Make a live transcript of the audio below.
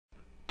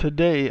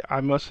Today,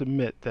 I must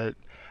admit that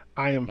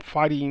I am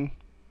fighting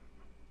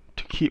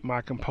to keep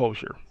my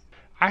composure.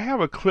 I have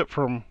a clip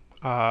from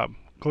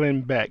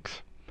Glenn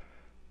Beck's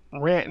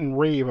rant and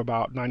rave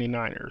about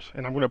 99ers,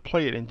 and I'm going to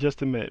play it in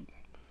just a minute.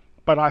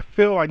 But I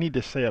feel I need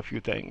to say a few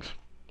things.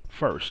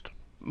 First,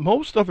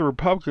 most of the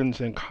Republicans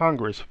in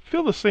Congress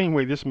feel the same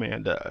way this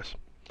man does.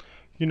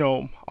 You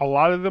know, a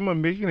lot of them are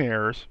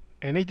millionaires,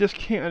 and they just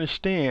can't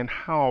understand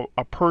how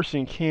a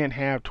person can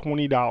have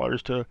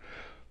 $20 to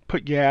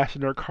put gas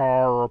in their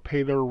car or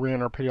pay their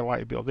rent or pay their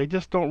light bill. They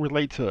just don't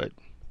relate to it.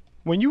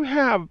 When you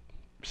have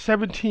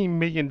 $17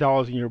 million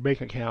in your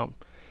bank account,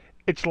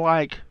 it's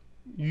like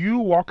you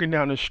walking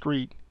down the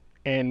street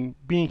and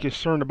being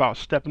concerned about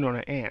stepping on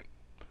an ant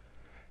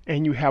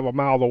and you have a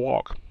mile to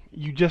walk.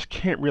 You just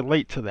can't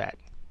relate to that.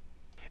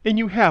 And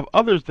you have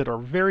others that are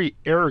very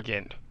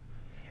arrogant,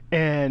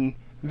 and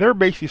they're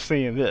basically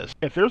saying this: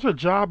 if there's a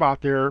job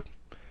out there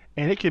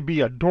and it could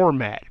be a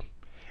doormat,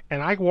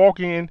 and I walk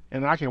in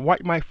and I can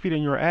wipe my feet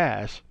in your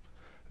ass,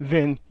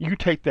 then you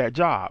take that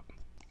job.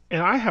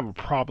 And I have a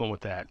problem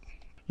with that.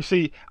 You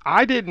see,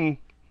 I didn't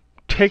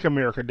take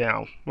America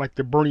down like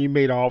the Bernie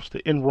Madoffs,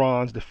 the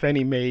Enrons, the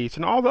Fannie Mae's,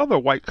 and all the other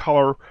white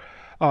collar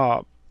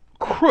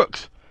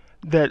crooks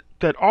that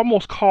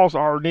almost caused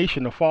our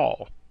nation to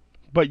fall.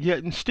 But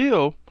yet and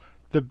still,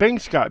 the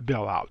banks got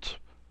bailouts.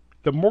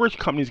 The mortgage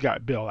companies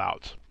got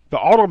bailouts. The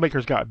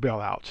automakers got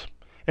bailouts.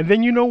 And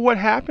then you know what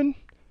happened?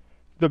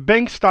 The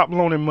banks stopped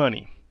loaning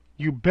money.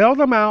 You bailed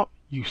them out,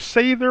 you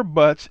saved their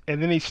butts,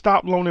 and then they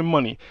stopped loaning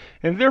money.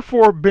 And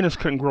therefore, business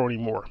couldn't grow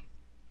anymore.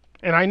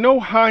 And I know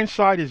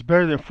hindsight is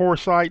better than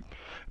foresight,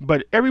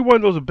 but every one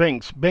of those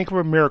banks, Bank of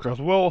America as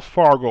well as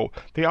Fargo,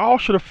 they all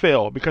should have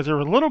failed because there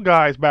were little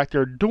guys back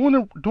there doing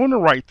the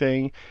right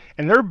thing,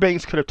 and their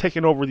banks could have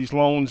taken over these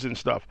loans and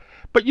stuff.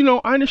 But you know,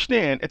 I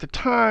understand at the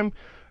time,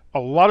 a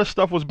lot of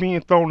stuff was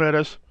being thrown at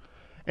us,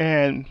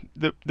 and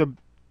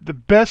the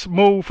best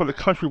move for the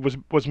country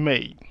was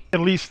made. At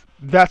least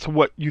that's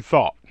what you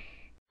thought.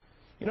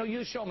 You know,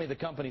 you show me the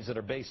companies that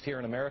are based here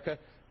in America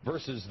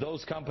versus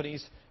those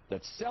companies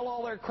that sell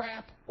all their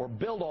crap or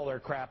build all their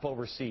crap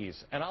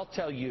overseas. And I'll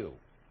tell you,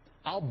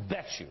 I'll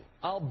bet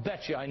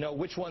you I know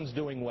which one's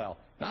doing well.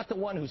 Not the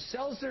one who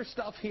sells their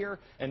stuff here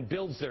and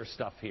builds their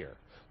stuff here.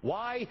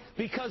 Why?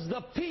 Because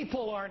the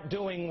people aren't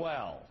doing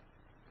well.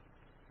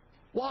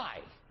 Why?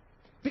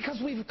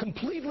 Because we've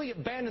completely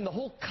abandoned the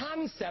whole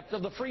concept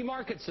of the free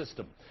market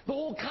system. The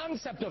whole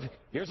concept of,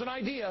 here's an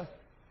idea,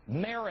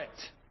 merit.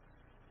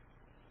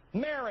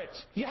 Merit.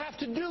 You have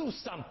to do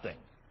something.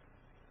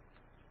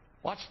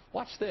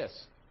 Watch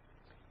this.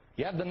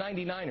 You have the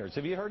 99ers.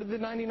 Have you heard of the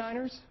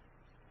 99ers?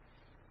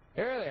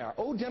 There they are.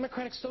 Oh,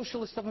 Democratic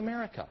Socialists of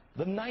America.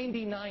 The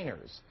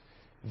 99ers.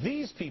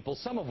 These people,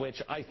 some of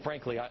which,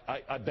 frankly,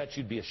 I bet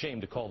you'd be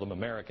ashamed to call them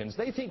Americans.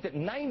 They think that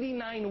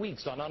 99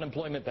 weeks on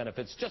unemployment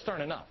benefits just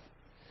aren't enough.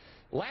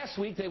 Last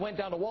week, they went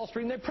down to Wall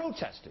Street and they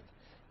protested.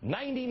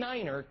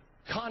 99er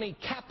Connie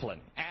Kaplan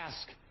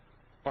asked,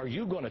 "Are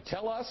you going to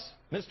tell us,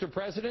 Mr.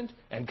 President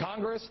and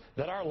Congress,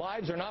 that our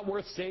lives are not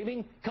worth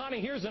saving? Connie,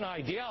 here's an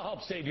idea. I'll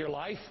help save your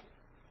life.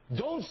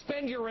 Don't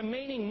spend your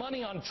remaining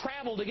money on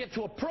travel to get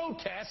to a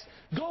protest.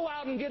 Go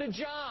out and get a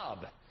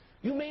job.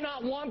 You may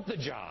not want the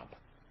job.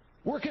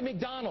 Work at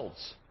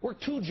McDonald's. Work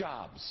 2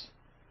 jobs."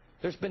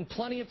 There's been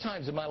plenty of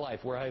times in my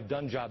life where I have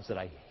done jobs that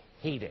I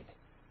hated,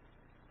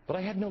 but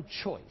I had no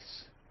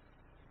choice.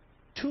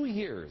 2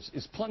 years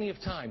is plenty of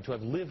time to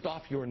have lived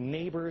off your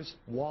neighbor's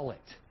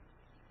wallet.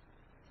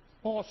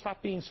 Oh,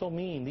 stop being so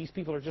mean. These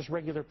people are just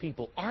regular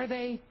people. Are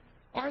they?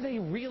 Are they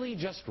really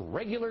just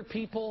regular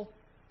people?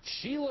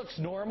 She looks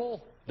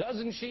normal,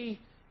 doesn't she?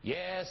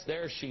 Yes,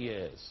 there she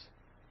is.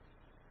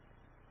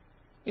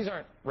 These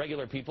aren't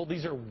regular people.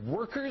 These are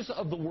Workers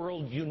of the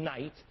World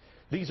Unite.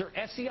 These are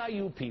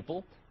SEIU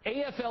people,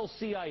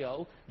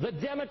 AFL-CIO, the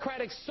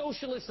Democratic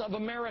Socialists of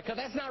America.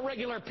 That's not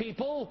regular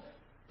people.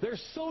 They're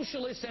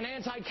socialists and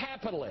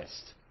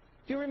anti-capitalist.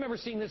 Do you remember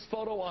seeing this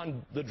photo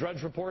on the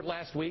Drudge Report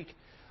last week?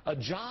 A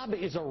job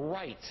is a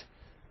right.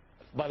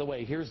 By the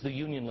way, here's the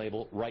union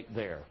label right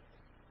there.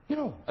 You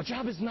know, a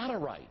job is not a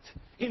right.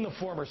 In the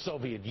former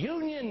Soviet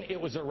Union, it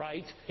was a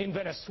right. In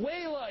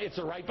Venezuela, it's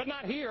a right, but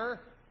not here.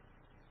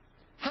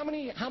 How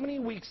many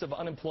weeks of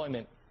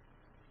unemployment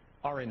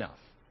are enough?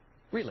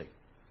 Really?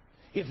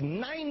 If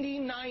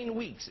 99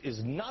 weeks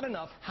is not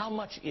enough, how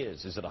much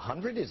is? Is it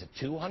 100? Is it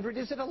 200?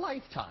 Is it a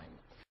lifetime?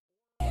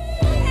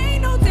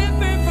 Ain't no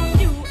difference.